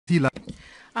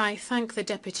I thank the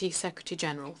Deputy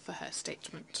Secretary-General for her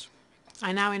statement.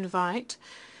 I now invite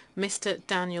Mr.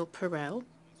 Daniel Perell,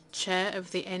 Chair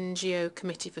of the NGO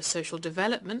Committee for Social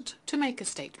Development, to make a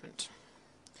statement.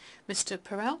 Mr.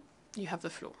 Perell, you have the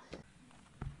floor.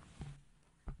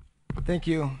 Thank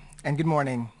you, and good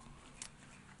morning.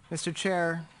 Mr.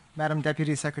 Chair, Madam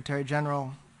Deputy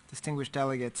Secretary-General, distinguished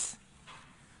delegates,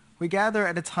 we gather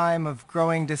at a time of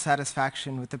growing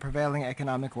dissatisfaction with the prevailing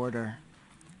economic order.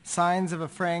 Signs of a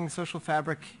fraying social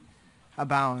fabric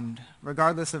abound,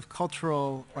 regardless of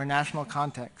cultural or national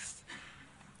context.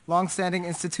 Long-standing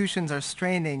institutions are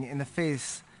straining in the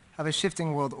face of a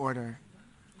shifting world order.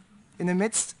 In the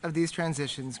midst of these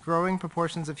transitions, growing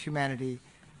proportions of humanity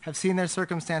have seen their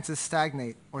circumstances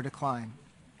stagnate or decline.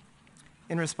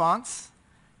 In response,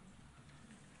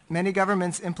 many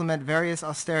governments implement various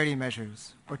austerity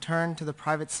measures or turn to the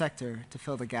private sector to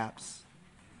fill the gaps.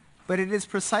 But it is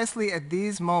precisely at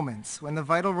these moments when the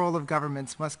vital role of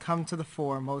governments must come to the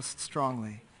fore most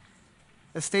strongly.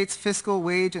 A state's fiscal,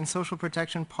 wage, and social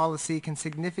protection policy can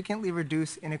significantly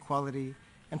reduce inequality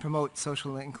and promote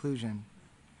social inclusion.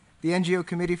 The NGO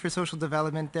Committee for Social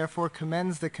Development therefore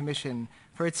commends the Commission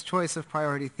for its choice of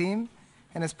priority theme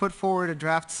and has put forward a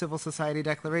draft civil society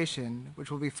declaration,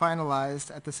 which will be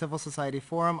finalized at the Civil Society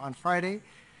Forum on Friday,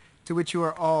 to which you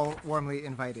are all warmly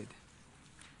invited.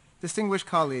 Distinguished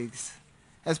colleagues,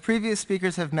 as previous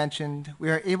speakers have mentioned,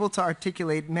 we are able to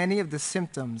articulate many of the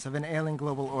symptoms of an ailing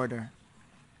global order.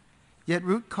 Yet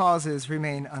root causes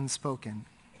remain unspoken.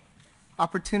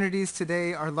 Opportunities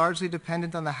today are largely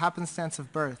dependent on the happenstance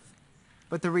of birth,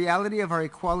 but the reality of our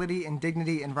equality in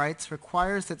dignity and rights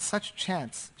requires that such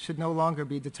chance should no longer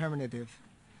be determinative.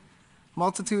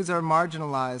 Multitudes are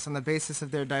marginalized on the basis of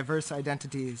their diverse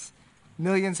identities.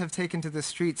 Millions have taken to the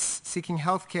streets seeking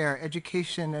health care,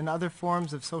 education, and other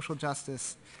forms of social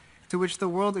justice, to which the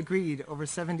world agreed over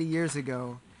 70 years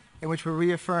ago and which were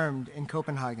reaffirmed in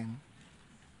Copenhagen.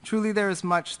 Truly there is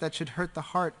much that should hurt the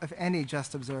heart of any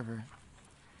just observer.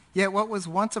 Yet what was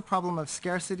once a problem of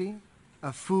scarcity,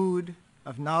 of food,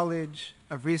 of knowledge,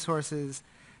 of resources,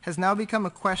 has now become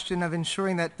a question of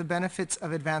ensuring that the benefits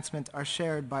of advancement are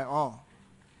shared by all.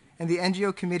 And the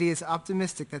NGO Committee is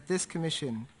optimistic that this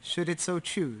Commission, should it so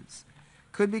choose,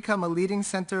 could become a leading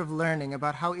center of learning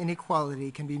about how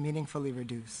inequality can be meaningfully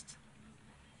reduced.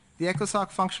 The ECOSOC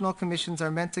functional commissions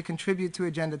are meant to contribute to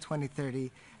Agenda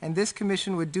 2030, and this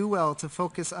Commission would do well to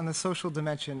focus on the social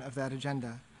dimension of that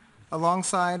agenda,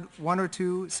 alongside one or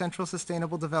two central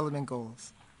sustainable development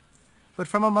goals. But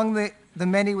from among the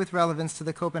many with relevance to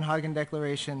the Copenhagen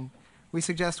Declaration, we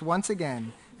suggest once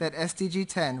again that SDG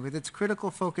 10, with its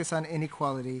critical focus on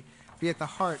inequality, be at the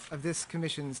heart of this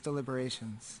Commission's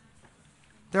deliberations.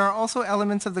 There are also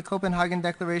elements of the Copenhagen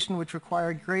Declaration which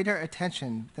require greater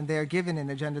attention than they are given in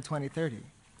Agenda 2030.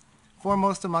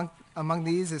 Foremost among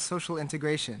these is social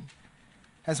integration,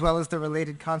 as well as the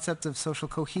related concept of social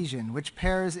cohesion, which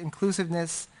pairs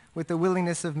inclusiveness with the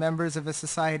willingness of members of a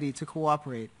society to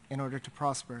cooperate in order to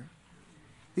prosper.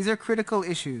 These are critical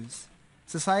issues.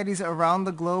 Societies around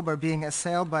the globe are being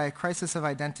assailed by a crisis of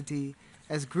identity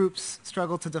as groups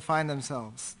struggle to define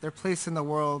themselves, their place in the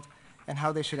world, and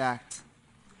how they should act.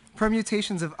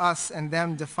 Permutations of us and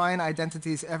them define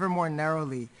identities ever more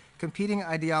narrowly, competing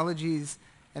ideologies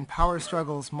and power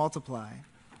struggles multiply.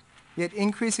 Yet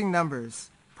increasing numbers,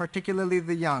 particularly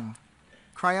the young,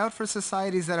 cry out for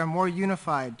societies that are more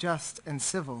unified, just, and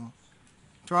civil.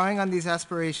 Drawing on these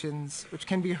aspirations, which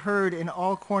can be heard in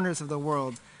all corners of the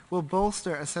world, will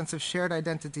bolster a sense of shared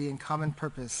identity and common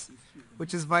purpose,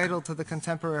 which is vital to the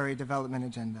contemporary development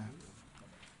agenda.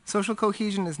 Social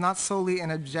cohesion is not solely an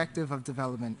objective of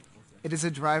development, it is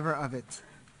a driver of it.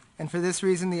 And for this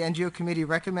reason, the NGO Committee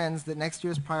recommends that next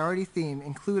year's priority theme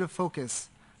include a focus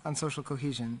on social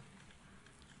cohesion.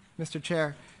 Mr.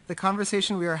 Chair, the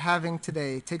conversation we are having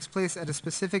today takes place at a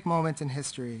specific moment in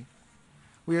history.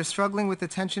 We are struggling with the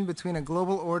tension between a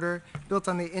global order built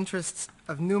on the interests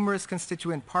of numerous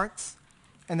constituent parts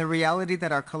and the reality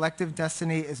that our collective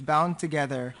destiny is bound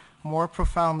together more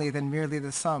profoundly than merely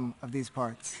the sum of these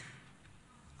parts.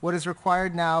 What is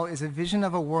required now is a vision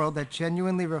of a world that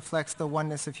genuinely reflects the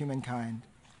oneness of humankind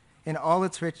in all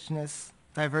its richness,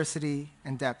 diversity,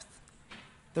 and depth.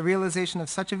 The realization of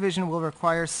such a vision will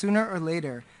require sooner or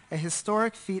later a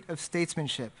historic feat of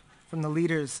statesmanship from the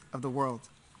leaders of the world.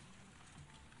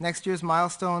 Next year's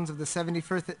milestones of the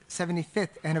 75th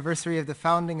anniversary of the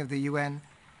founding of the UN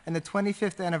and the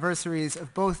 25th anniversaries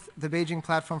of both the Beijing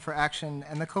Platform for Action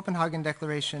and the Copenhagen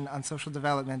Declaration on Social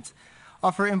Development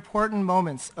offer important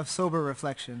moments of sober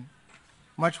reflection.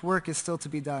 Much work is still to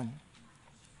be done.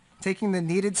 Taking the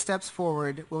needed steps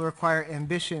forward will require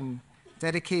ambition,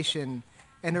 dedication,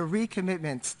 and a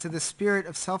recommitment to the spirit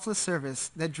of selfless service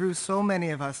that drew so many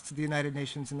of us to the United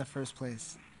Nations in the first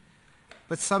place.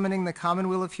 But summoning the common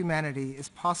will of humanity is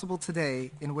possible today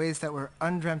in ways that were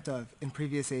undreamt of in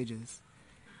previous ages.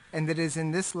 And it is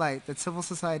in this light that civil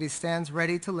society stands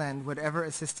ready to lend whatever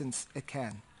assistance it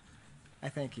can. I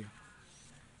thank you.